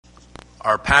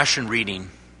Our passion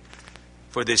reading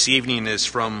for this evening is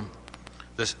from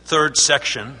the third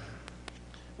section,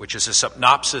 which is a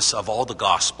synopsis of all the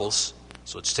Gospels.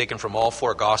 So it's taken from all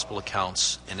four Gospel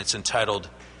accounts, and it's entitled,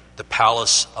 The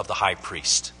Palace of the High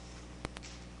Priest.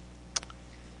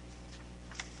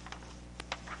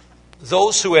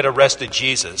 Those who had arrested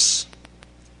Jesus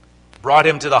brought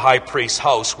him to the high priest's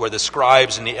house where the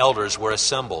scribes and the elders were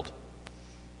assembled.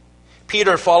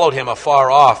 Peter followed him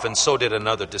afar off, and so did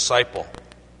another disciple.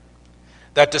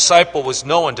 That disciple was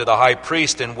known to the high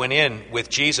priest and went in with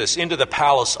Jesus into the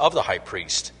palace of the high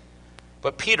priest.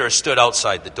 But Peter stood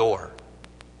outside the door.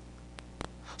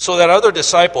 So that other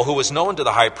disciple who was known to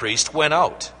the high priest went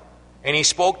out, and he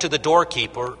spoke to the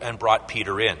doorkeeper and brought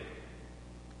Peter in.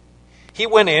 He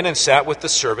went in and sat with the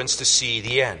servants to see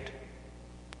the end.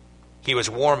 He was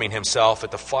warming himself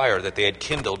at the fire that they had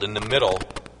kindled in the middle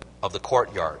of the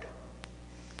courtyard.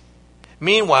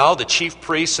 Meanwhile, the chief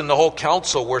priests and the whole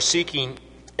council were seeking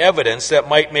evidence that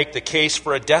might make the case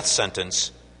for a death sentence,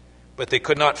 but they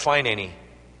could not find any.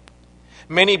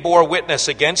 Many bore witness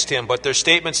against him, but their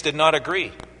statements did not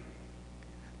agree.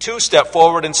 Two stepped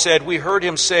forward and said, "We heard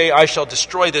him say, 'I shall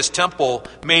destroy this temple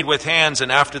made with hands,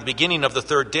 and after the beginning of the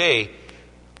third day,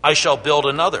 I shall build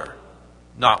another,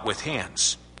 not with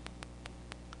hands.'"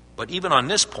 But even on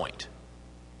this point,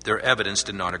 their evidence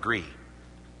did not agree.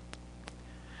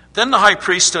 Then the high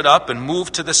priest stood up and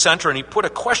moved to the center, and he put a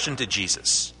question to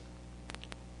Jesus.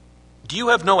 "Do you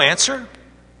have no answer?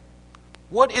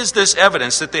 What is this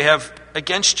evidence that they have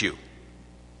against you?"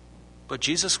 But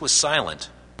Jesus was silent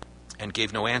and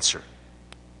gave no answer.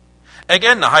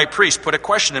 Again, the high priest put a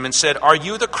question to him and said, "Are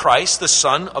you the Christ, the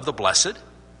Son of the Blessed?"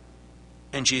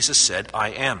 And Jesus said, "I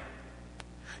am.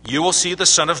 You will see the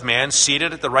Son of Man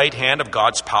seated at the right hand of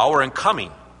God's power and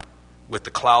coming with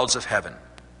the clouds of heaven."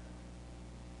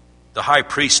 The high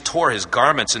priest tore his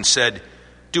garments and said,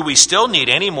 "Do we still need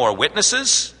any more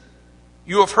witnesses?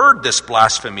 You have heard this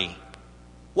blasphemy.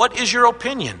 What is your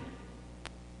opinion?"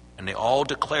 And they all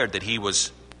declared that he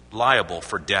was liable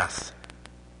for death.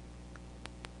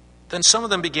 Then some of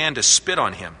them began to spit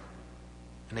on him,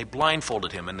 and they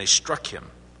blindfolded him, and they struck him.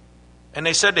 And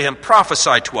they said to him,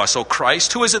 "Prophesy to us, O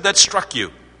Christ, who is it that struck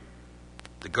you?"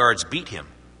 The guards beat him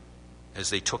as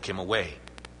they took him away.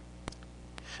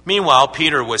 Meanwhile,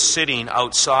 Peter was sitting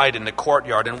outside in the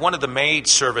courtyard, and one of the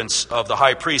maidservants of the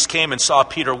high priest came and saw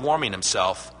Peter warming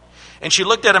himself. And she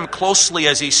looked at him closely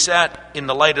as he sat in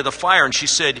the light of the fire, and she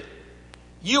said,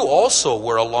 "You also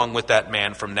were along with that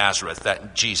man from Nazareth,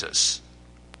 that Jesus."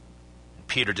 And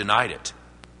Peter denied it,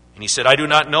 and he said, "I do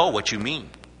not know what you mean."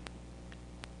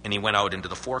 And he went out into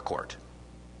the forecourt.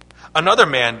 Another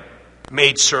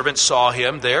maidservant saw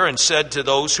him there and said to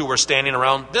those who were standing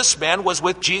around, "This man was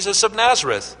with Jesus of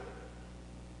Nazareth."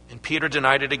 And Peter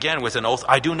denied it again with an oath,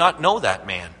 "I do not know that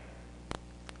man."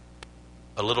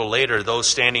 A little later, those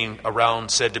standing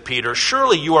around said to Peter,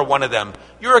 "Surely you are one of them.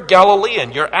 You're a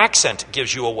Galilean. Your accent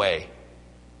gives you away."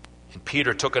 And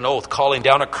Peter took an oath, calling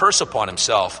down a curse upon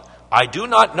himself, "I do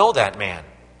not know that man."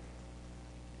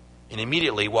 And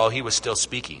immediately, while he was still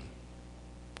speaking,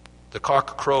 the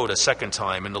cock crowed a second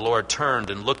time, and the Lord turned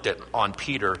and looked on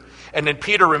Peter. And then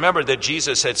Peter remembered that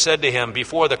Jesus had said to him,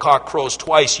 "Before the cock crows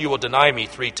twice, you will deny me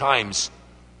 3 times.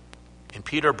 And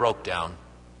Peter broke down,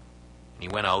 and he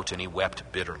went out and he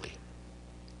wept bitterly.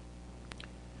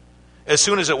 As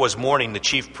soon as it was morning, the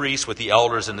chief priests with the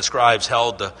elders and the scribes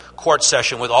held the court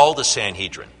session with all the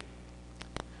Sanhedrin.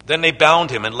 Then they bound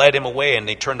him and led him away, and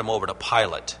they turned him over to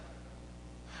Pilate.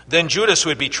 Then Judas, who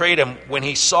had betrayed him, when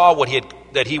he saw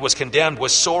that he was condemned,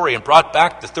 was sorry and brought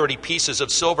back the 30 pieces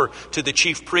of silver to the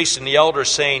chief priests and the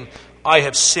elders, saying, "I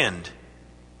have sinned.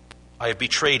 I have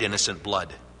betrayed innocent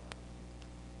blood."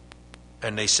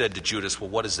 And they said to Judas,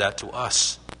 "Well, what is that to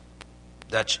us?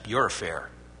 That's your affair."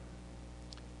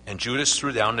 And Judas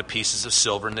threw down the pieces of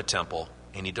silver in the temple,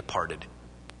 and he departed.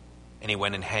 And he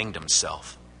went and hanged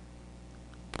himself.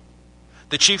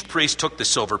 The chief priest took the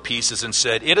silver pieces and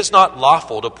said, "It is not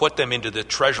lawful to put them into the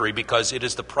treasury, because it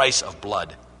is the price of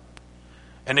blood."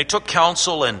 And they took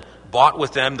counsel and bought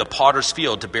with them the potter's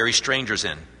field to bury strangers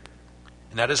in.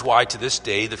 And that is why to this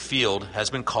day the field has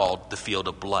been called the field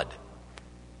of blood.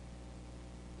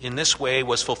 In this way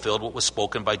was fulfilled what was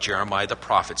spoken by Jeremiah the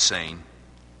prophet, saying,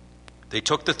 "They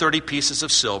took the 30 pieces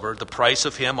of silver, the price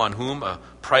of him on whom a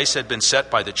price had been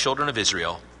set by the children of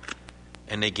Israel,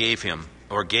 and they gave them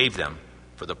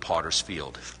for the potter's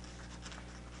field."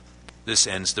 This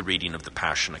ends the reading of the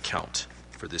Passion account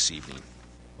for this evening.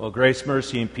 Well, grace,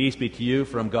 mercy, and peace be to you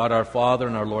from God our Father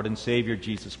and our Lord and Savior,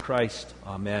 Jesus Christ.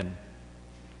 Amen.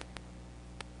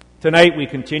 Tonight we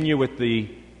continue with the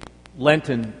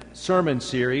Lenten sermon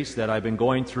series that I've been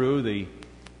going through, the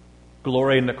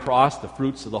glory in the cross, the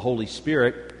fruits of the Holy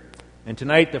Spirit. And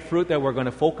tonight, the fruit that we're going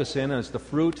to focus in is the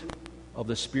fruit of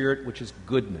the Spirit, which is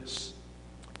goodness.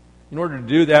 In order to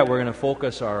do that, we're going to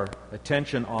focus our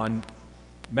attention on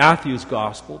Matthew's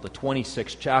Gospel, the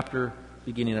 26th chapter,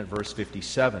 beginning at verse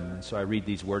 57. And so I read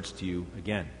these words to you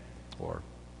again, or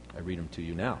I read them to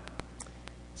you now.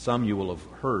 Some you will have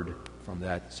heard from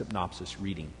that synopsis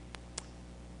reading.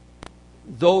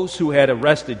 Those who had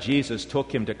arrested Jesus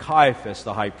took him to Caiaphas,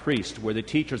 the high priest, where the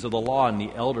teachers of the law and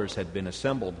the elders had been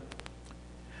assembled.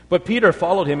 But Peter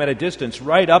followed him at a distance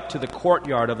right up to the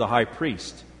courtyard of the high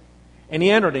priest. And he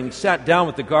entered and he sat down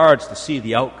with the guards to see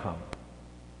the outcome.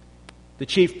 The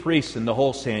chief priests and the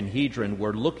whole Sanhedrin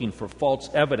were looking for false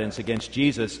evidence against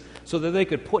Jesus so that they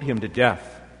could put him to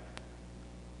death.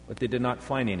 But they did not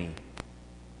find any,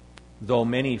 though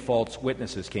many false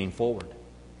witnesses came forward.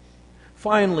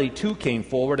 Finally, two came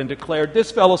forward and declared,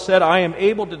 "This fellow said, 'I am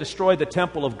able to destroy the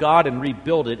temple of God and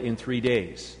rebuild it in 3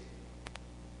 days.'"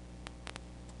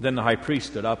 Then the high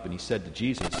priest stood up and he said to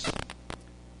Jesus,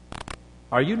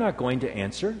 "Are you not going to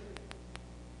answer?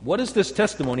 What is this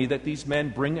testimony that these men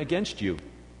bring against you?"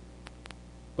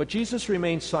 But Jesus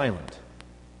remained silent.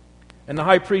 And the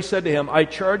high priest said to him, "I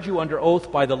charge you under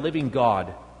oath by the living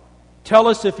God. Tell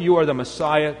us if you are the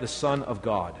Messiah, the Son of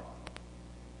God."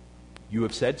 "You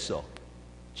have said so,"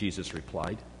 Jesus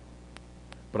replied.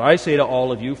 "But I say to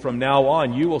all of you, from now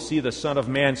on you will see the Son of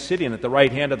Man sitting at the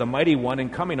right hand of the Mighty One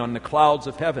and coming on the clouds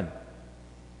of heaven."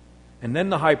 And then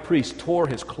the high priest tore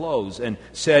his clothes and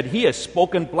said, "He has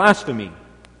spoken blasphemy.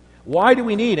 Why do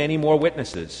we need any more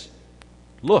witnesses?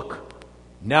 Look,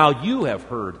 now you have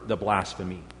heard the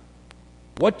blasphemy.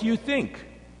 What do you think?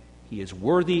 He is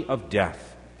worthy of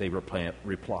death," they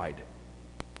replied.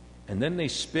 And then they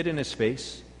spit in his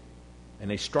face, and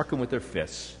they struck him with their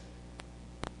fists.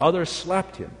 Others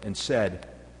slapped him and said,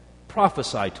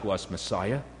 "Prophesy to us,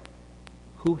 Messiah.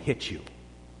 Who hit you?"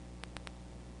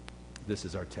 This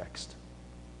is our text.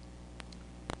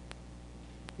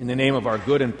 In the name of our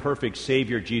good and perfect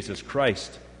Savior, Jesus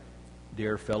Christ,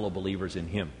 dear fellow believers in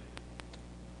Him.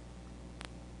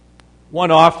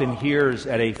 One often hears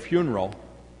at a funeral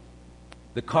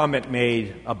the comment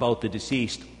made about the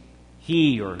deceased,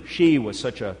 "He or she was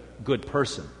such a good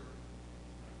person."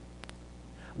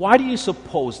 Why do you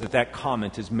suppose that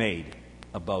comment is made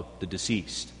about the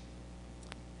deceased?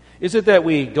 Is it that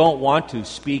we don't want to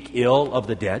speak ill of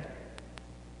the dead?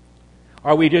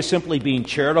 Are we just simply being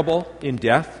charitable in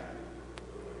death?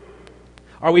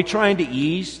 Are we trying to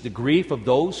ease the grief of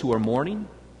those who are mourning?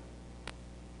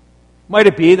 Might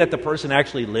it be that the person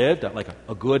actually lived like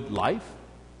a good life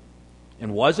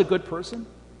and was a good person?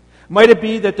 Might it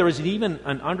be that there is even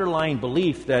an underlying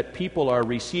belief that people are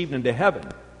received into heaven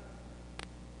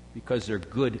because they're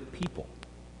good people?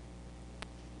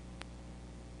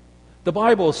 The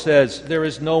Bible says there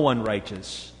is no one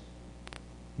righteous,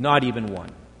 not even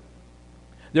one.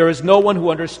 There is no one who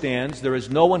understands. There is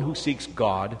no one who seeks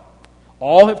God.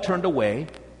 All have turned away.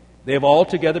 They have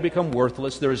altogether become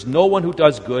worthless. There is no one who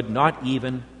does good, not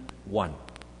even one.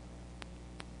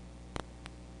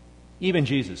 Even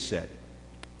Jesus said,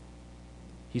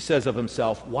 He says of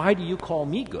Himself, "Why do you call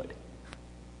me good?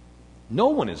 No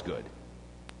one is good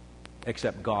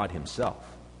except God Himself."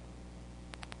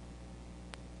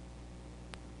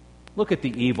 Look at the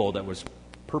evil that was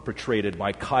perpetrated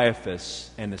by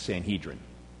Caiaphas and the Sanhedrin.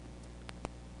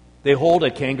 They hold a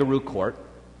kangaroo court.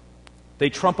 They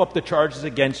trump up the charges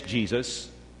against Jesus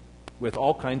with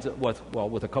all kinds of,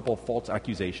 with a couple of false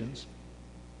accusations.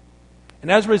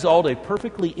 And as a result, a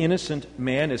perfectly innocent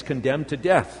man is condemned to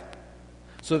death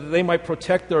so that they might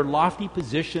protect their lofty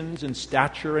positions and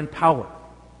stature and power.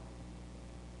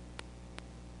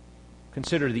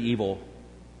 Consider the evil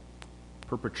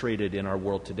perpetrated in our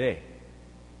world today.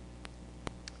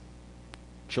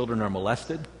 Children are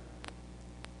molested.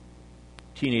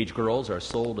 Teenage girls are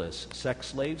sold as sex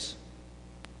slaves.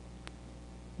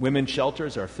 Women's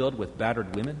shelters are filled with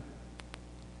battered women.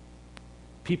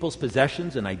 People's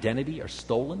possessions and identity are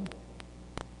stolen.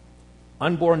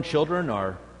 Unborn children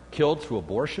are killed through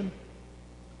abortion.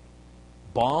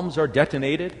 Bombs are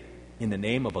detonated in the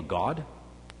name of a god.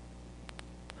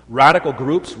 Radical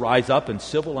groups rise up in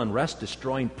civil unrest,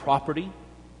 destroying property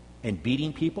and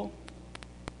beating people.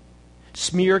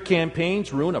 Smear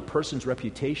campaigns ruin a person's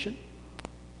reputation.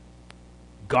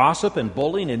 Gossip and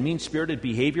bullying and mean-spirited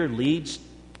behavior leads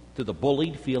to the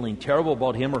bullied feeling terrible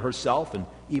about him or herself and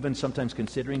even sometimes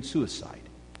considering suicide.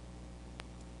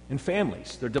 In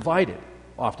families, they're divided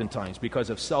oftentimes because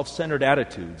of self-centered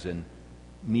attitudes and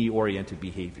me-oriented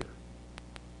behavior.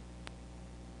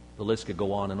 The list could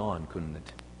go on and on, couldn't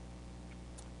it?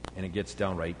 And it gets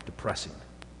downright depressing.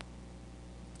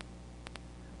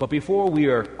 But before we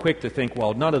are quick to think,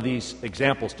 well, none of these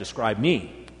examples describe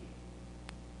me,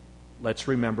 let's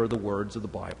remember the words of the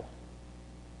Bible.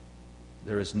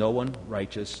 There is no one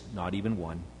righteous, not even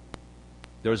one.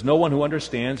 There is no one who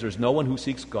understands. There is no one who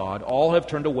seeks God. All have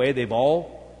turned away. They've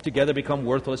all together become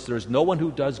worthless. There is no one who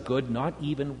does good, not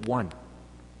even one.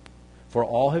 For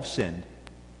all have sinned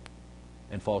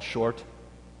and fall short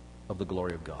of the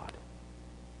glory of God.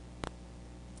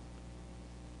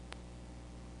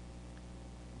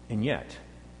 And yet,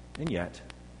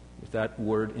 with that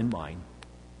word in mind,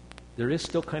 there is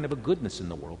still kind of a goodness in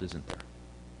the world, isn't there?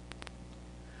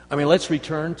 I mean, let's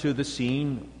return to the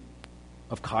scene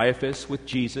of Caiaphas with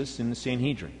Jesus in the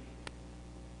Sanhedrin.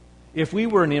 If we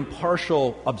were an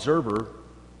impartial observer,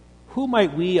 who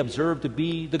might we observe to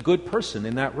be the good person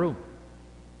in that room?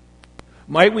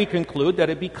 Might we conclude that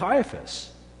it be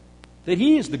Caiaphas, that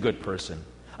he is the good person?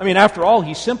 I mean, after all,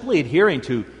 he's simply adhering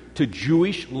to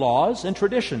Jewish laws and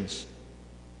traditions.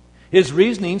 His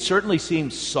reasoning certainly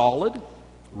seems solid,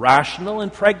 rational,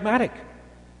 and pragmatic.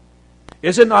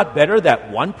 Is it not better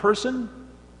that one person,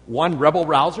 one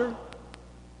rebel-rouser,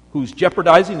 who's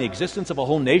jeopardizing the existence of a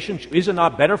whole nation, is it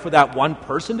not better for that one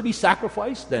person to be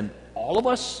sacrificed than all of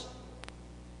us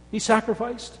be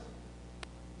sacrificed?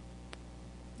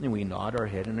 And we nod our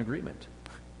head in agreement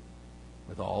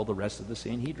with all the rest of the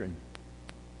Sanhedrin.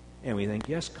 And we think,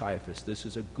 yes, Caiaphas, this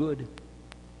is a good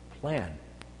plan,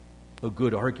 a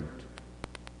good argument.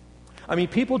 I mean,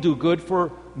 people do good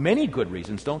for many good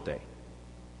reasons, don't they?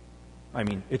 I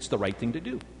mean, it's the right thing to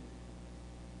do.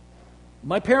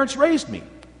 My parents raised me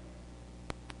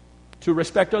to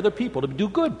respect other people, to do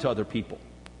good to other people.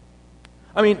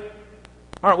 I mean,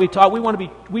 aren't we taught we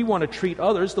want to treat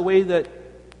others the way that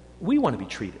we want to be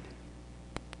treated?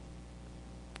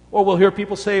 Or we'll hear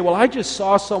people say, well, I just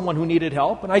saw someone who needed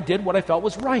help and I did what I felt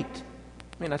was right.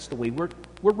 I mean, that's the way we're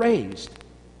raised.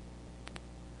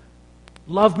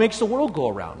 Love makes the world go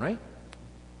around, right?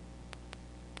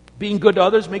 Being good to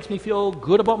others makes me feel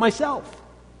good about myself.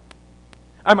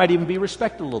 I might even be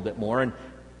respected a little bit more, and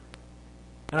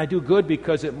I do good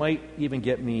because it might even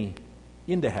get me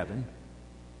into heaven,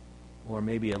 or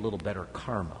maybe a little better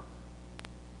karma,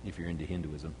 if you're into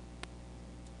Hinduism.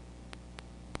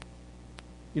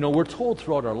 You know, we're told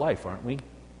throughout our life, aren't we,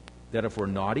 that if we're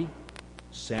naughty,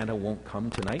 Santa won't come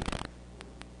tonight.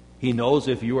 He knows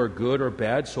if you are good or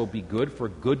bad, so be good for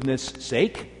goodness'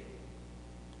 sake.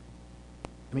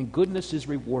 I mean, goodness is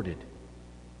rewarded.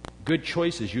 Good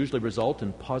choices usually result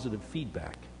in positive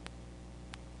feedback.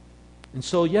 And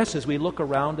so, yes, as we look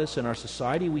around us in our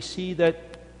society, we see that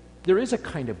there is a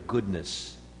kind of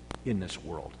goodness in this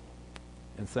world.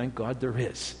 And thank God there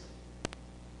is.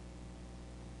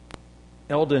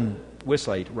 Eldon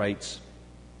Wissite writes,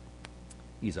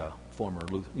 he's a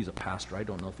pastor. I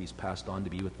don't know if he's passed on to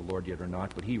be with the Lord yet or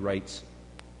not, but he writes,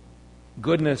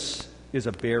 goodness is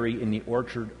a berry in the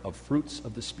orchard of fruits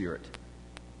of the Spirit.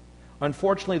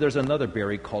 Unfortunately, there's another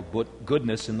berry called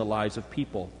goodness in the lives of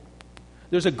people.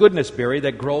 There's a goodness berry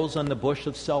that grows on the bush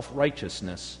of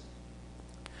self-righteousness.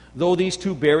 Though these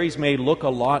two berries may look a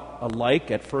lot alike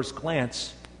at first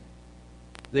glance,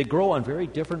 they grow on very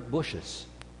different bushes.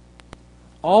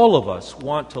 All of us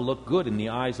want to look good in the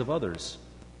eyes of others.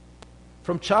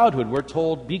 From childhood, we're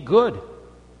told, be good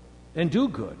and do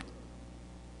good.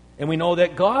 And we know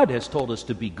that God has told us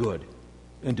to be good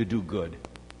and to do good.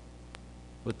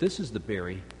 But this is the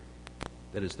berry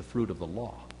that is the fruit of the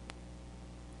law.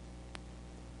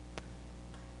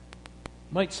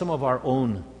 Might some of our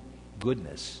own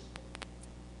goodness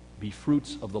be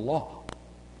fruits of the law?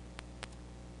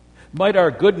 Might our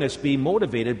goodness be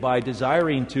motivated by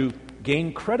desiring to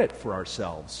gain credit for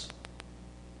ourselves,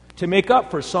 to make up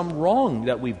for some wrong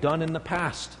that we've done in the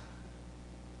past?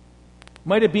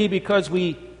 Might it be because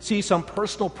we see some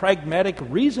personal pragmatic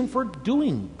reason for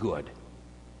doing good?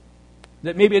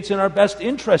 That maybe it's in our best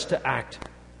interest to act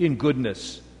in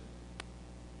goodness.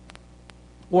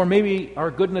 Or maybe our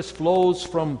goodness flows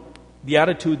from the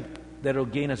attitude that it'll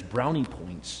gain us brownie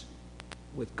points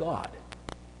with God.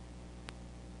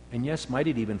 And yes, might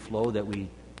it even flow that we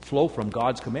flow from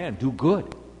God's command, do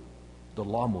good, the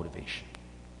law motivation.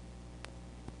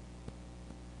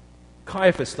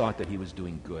 Caiaphas thought that he was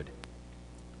doing good.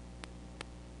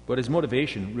 But his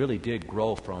motivation really did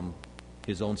grow from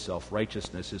his own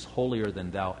self-righteousness, his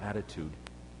holier-than-thou attitude.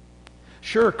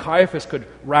 Sure, Caiaphas could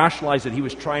rationalize that he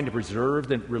was trying to preserve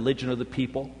the religion of the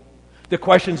people. The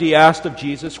questions he asked of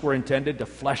Jesus were intended to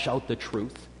flesh out the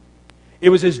truth. It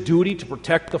was his duty to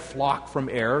protect the flock from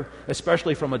error,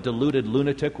 especially from a deluded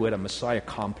lunatic who had a Messiah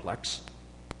complex.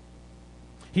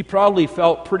 He probably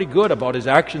felt pretty good about his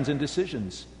actions and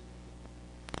decisions.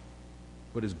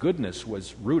 But his goodness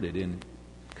was rooted in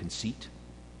conceit,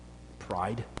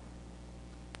 pride,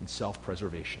 and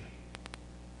self-preservation.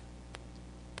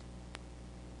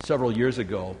 Several years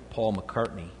ago, Paul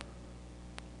McCartney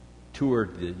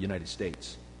toured the United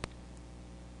States.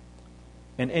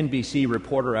 An NBC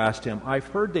reporter asked him, "I've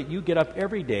heard that you get up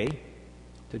every day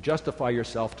to justify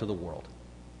yourself to the world.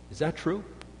 Is that true?"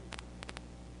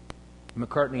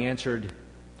 McCartney answered,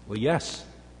 "Well, yes.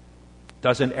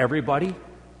 Doesn't everybody?"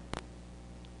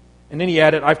 And then he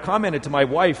added, "I've commented to my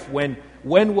wife, when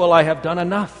will I have done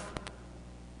enough?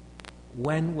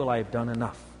 When will I have done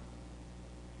enough?"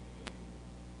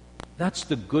 That's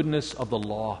the goodness of the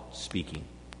law speaking.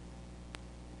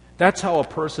 That's how a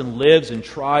person lives and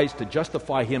tries to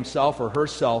justify himself or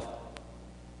herself,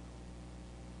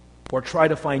 or try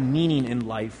to find meaning in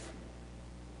life,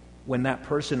 when that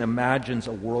person imagines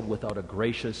a world without a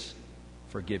gracious,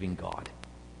 forgiving God.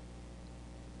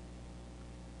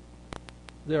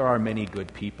 There are many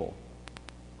good people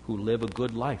who live a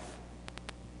good life.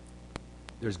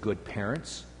 There's good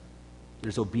parents.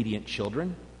 There's obedient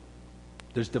children.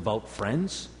 There's devout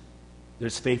friends.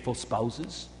 There's faithful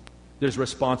spouses. There's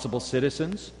responsible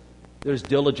citizens. There's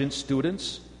diligent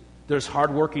students. There's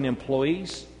hardworking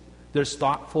employees. There's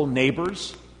thoughtful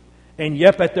neighbors. And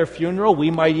yet at their funeral, we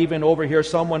might even overhear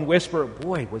someone whisper,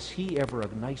 "Boy, was he ever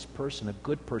a nice person, a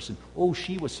good person. Oh,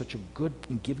 she was such a good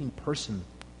and giving person."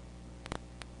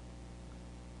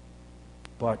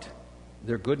 But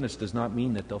their goodness does not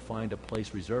mean that they'll find a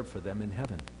place reserved for them in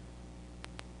heaven.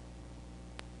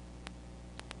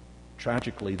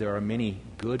 Tragically, there are many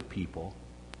good people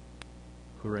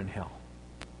who are in hell.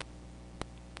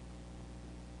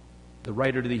 The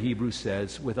writer to the Hebrews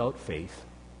says, without faith,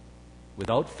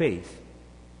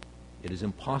 it is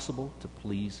impossible to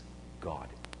please God.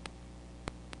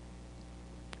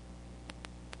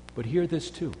 But hear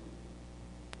this too.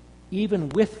 Even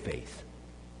with faith,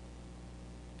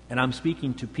 and I'm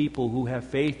speaking to people who have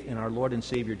faith in our Lord and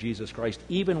Savior Jesus Christ,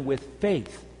 even with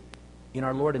faith in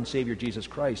our Lord and Savior Jesus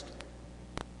Christ,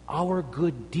 our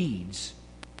good deeds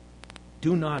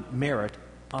do not merit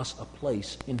us a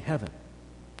place in heaven.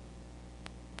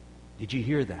 Did you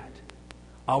hear that?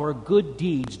 Our good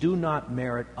deeds do not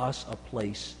merit us a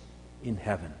place in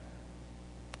heaven.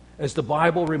 As the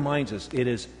Bible reminds us, it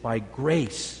is by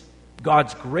grace,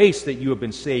 God's grace, that you have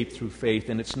been saved through faith,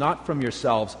 and it's not from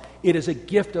yourselves. It is a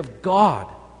gift of God,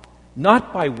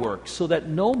 not by works, so that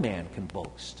no man can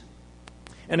boast.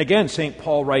 And again, St.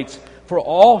 Paul writes, "For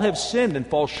all have sinned and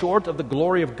fall short of the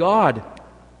glory of God,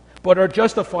 but are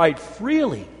justified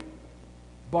freely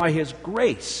by His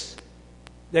grace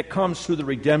that comes through the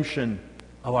redemption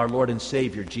of our Lord and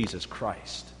Savior, Jesus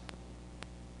Christ."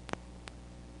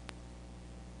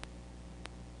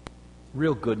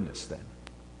 Real goodness, then,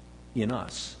 in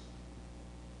us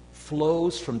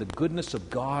flows from the goodness of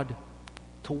God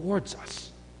towards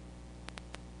us.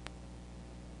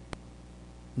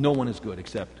 No one is good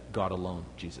except God alone,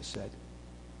 Jesus said.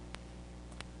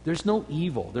 There's no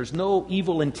evil. There's no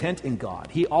evil intent in God.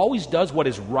 He always does what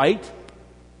is right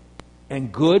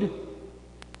and good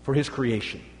for His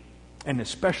creation, and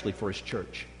especially for His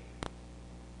church.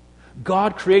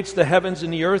 God creates the heavens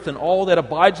and the earth and all that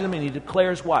abides in them, and He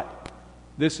declares what?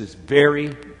 This is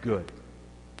very good.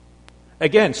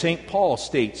 Again, St. Paul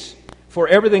states, "For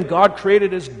everything God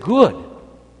created is good,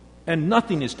 and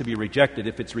nothing is to be rejected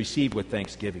if it's received with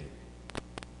thanksgiving."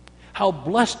 How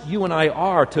blessed you and I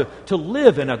are to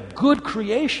live in a good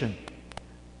creation.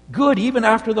 Good even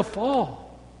after the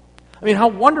fall. I mean, how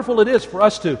wonderful it is for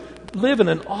us to live in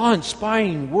an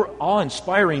awe-inspiring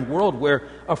world where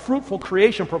a fruitful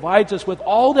creation provides us with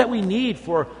all that we need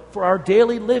for our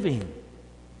daily living.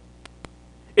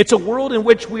 It's a world in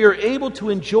which we are able to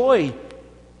enjoy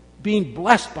being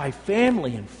blessed by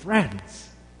family and friends.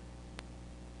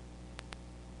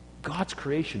 God's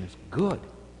creation is good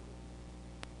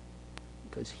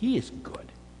because He is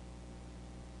good.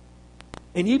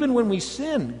 And even when we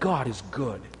sin, God is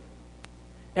good.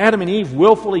 Adam and Eve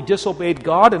willfully disobeyed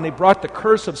God, and they brought the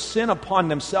curse of sin upon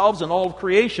themselves and all of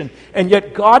creation. And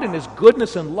yet God, in His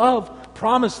goodness and love,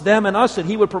 promised them and us that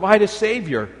He would provide a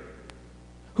Savior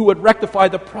who would rectify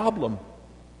the problem,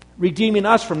 redeeming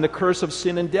us from the curse of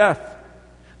sin and death.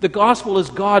 The gospel is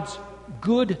God's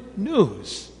good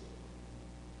news.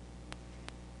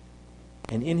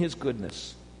 And in His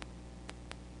goodness,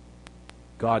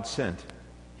 God sent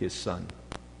His Son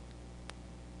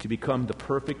to become the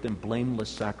perfect and blameless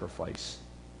sacrifice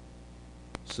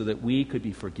so that we could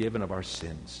be forgiven of our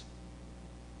sins.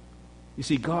 You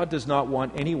see, God does not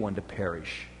want anyone to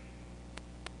perish,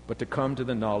 but to come to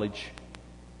the knowledge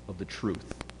of the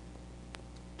truth,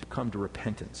 to come to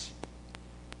repentance.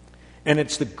 And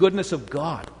it's the goodness of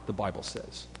God, the Bible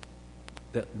says,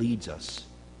 that leads us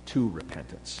to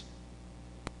repentance.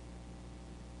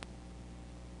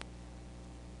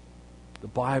 The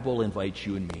Bible invites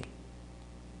you and me.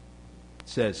 It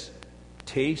says,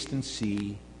 taste and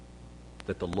see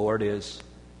that the Lord is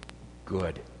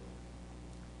good.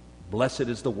 Blessed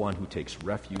is the one who takes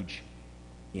refuge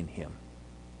in him.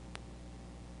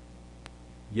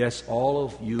 Yes, all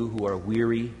of you who are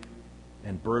weary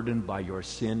and burdened by your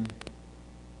sin,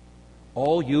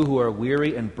 all you who are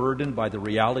weary and burdened by the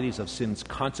realities of sin's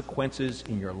consequences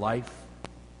in your life,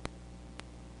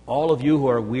 all of you who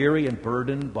are weary and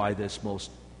burdened by this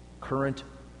most current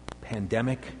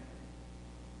pandemic,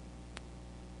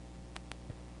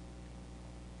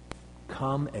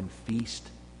 come and feast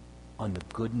on the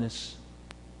goodness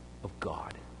of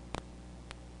God.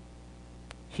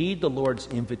 Heed the Lord's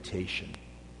invitation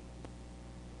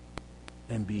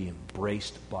and be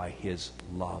embraced by his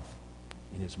love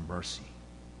and his mercy,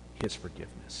 his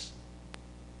forgiveness.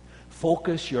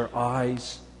 Focus your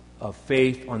eyes of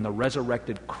faith on the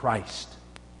resurrected Christ,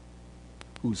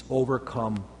 who's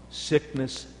overcome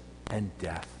sickness and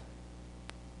death.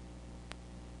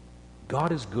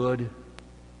 God is good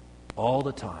all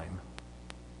the time.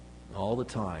 All the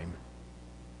time,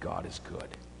 God is good.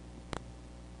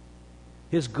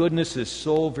 His goodness is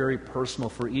so very personal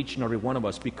for each and every one of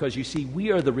us because, you see,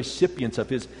 we are the recipients of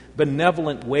his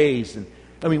benevolent ways.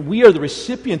 We are the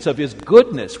recipients of his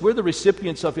goodness. We're the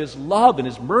recipients of his love and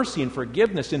his mercy and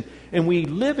forgiveness. And we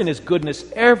live in his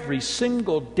goodness every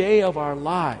single day of our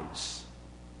lives.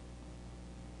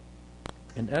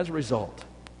 And as a result,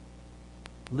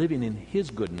 living in his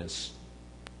goodness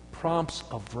prompts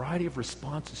a variety of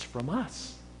responses from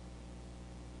us.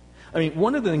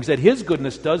 One of the things that his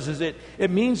goodness does is it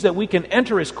means that we can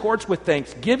enter his courts with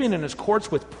thanksgiving and his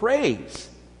courts with praise.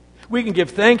 We can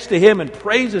give thanks to him and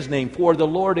praise his name, for the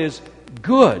Lord is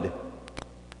good,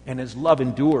 and his love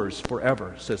endures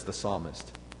forever, says the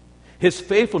psalmist. His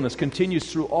faithfulness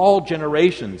continues through all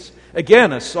generations.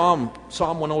 Again, as Psalm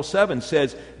 107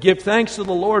 says, give thanks to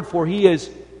the Lord, for he is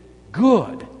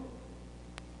good,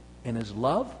 and his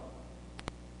love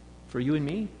for you and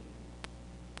me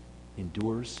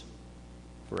endures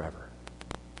forever.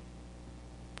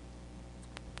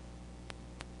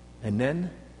 And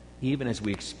then, even as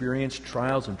we experience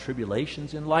trials and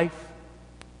tribulations in life,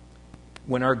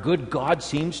 when our good God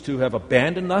seems to have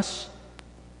abandoned us,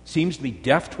 seems to be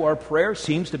deaf to our prayers,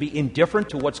 seems to be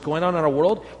indifferent to what's going on in our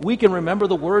world, we can remember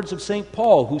the words of St.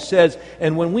 Paul, who says,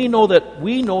 and when we know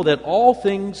that all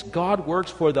things God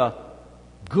works for the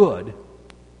good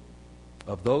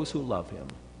of those who love him,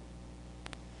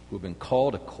 who have been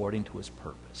called according to his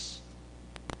purpose.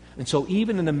 And so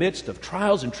even in the midst of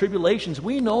trials and tribulations,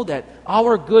 we know that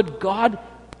our good God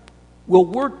will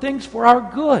work things for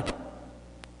our good.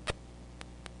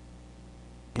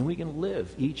 And we can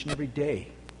live each and every day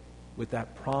with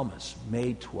that promise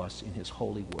made to us in his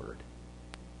holy word.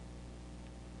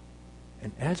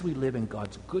 And as we live in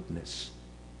God's goodness,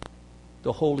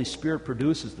 the Holy Spirit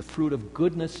produces the fruit of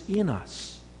goodness in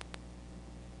us.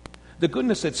 The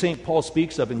goodness that St. Paul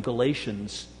speaks of in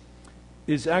Galatians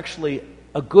is actually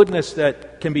a goodness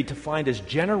that can be defined as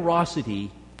generosity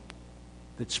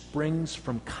that springs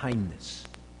from kindness.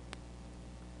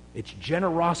 It's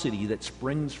generosity that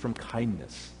springs from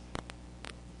kindness.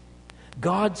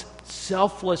 God's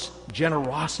selfless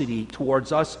generosity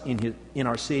towards us in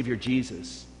our Savior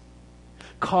Jesus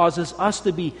causes us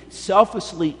to be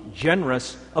selflessly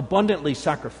generous, abundantly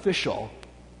sacrificial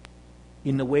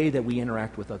in the way that we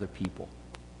interact with other people.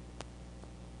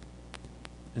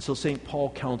 And so St.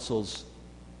 Paul counsels,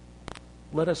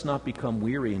 let us not become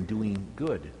weary in doing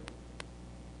good,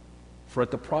 for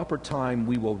at the proper time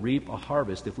we will reap a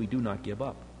harvest if we do not give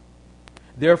up.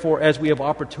 Therefore, as we have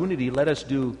opportunity, let us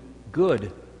do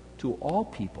good to all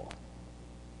people,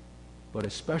 but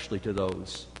especially to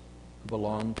those who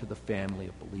belong to the family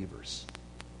of believers.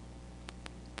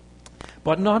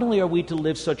 But not only are we to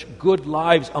live such good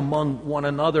lives among one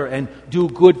another and do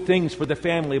good things for the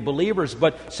family of believers,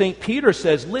 but St. Peter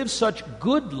says, live such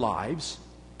good lives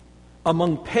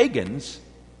among pagans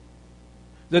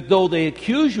that though they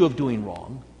accuse you of doing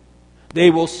wrong,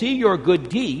 they will see your good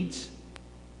deeds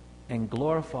and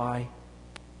glorify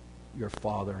your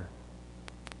Father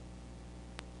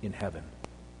in heaven.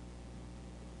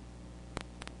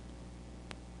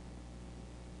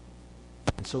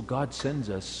 And so God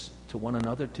sends us to one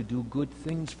another to do good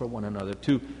things for one another,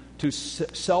 to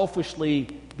selfishly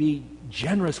be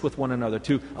generous with one another,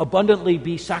 to abundantly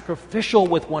be sacrificial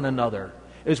with one another.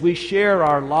 as we share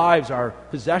our lives, our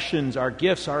possessions, our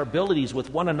gifts, our abilities with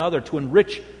one another to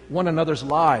enrich one another's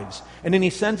lives. And then He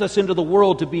sends us into the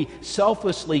world to be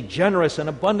selflessly generous and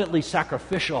abundantly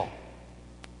sacrificial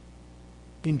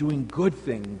in doing good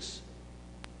things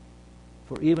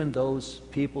for even those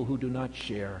people who do not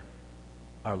share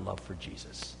our love for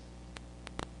Jesus.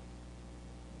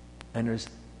 And there's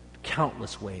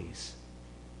countless ways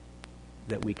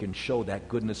that we can show that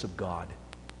goodness of God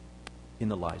in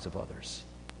the lives of others.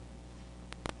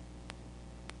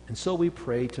 And so we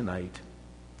pray tonight,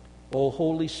 O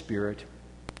Holy Spirit,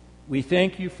 we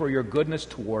thank You for Your goodness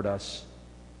toward us.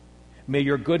 May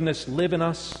Your goodness live in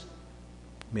us.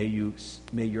 May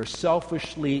Your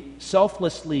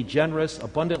selflessly generous,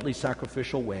 abundantly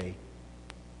sacrificial way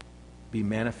be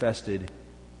manifested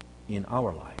in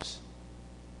our lives.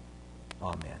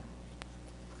 Amen.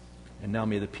 And now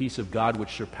may the peace of God,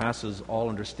 which surpasses all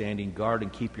understanding, guard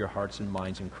and keep your hearts and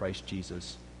minds in Christ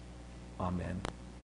Jesus. Amen.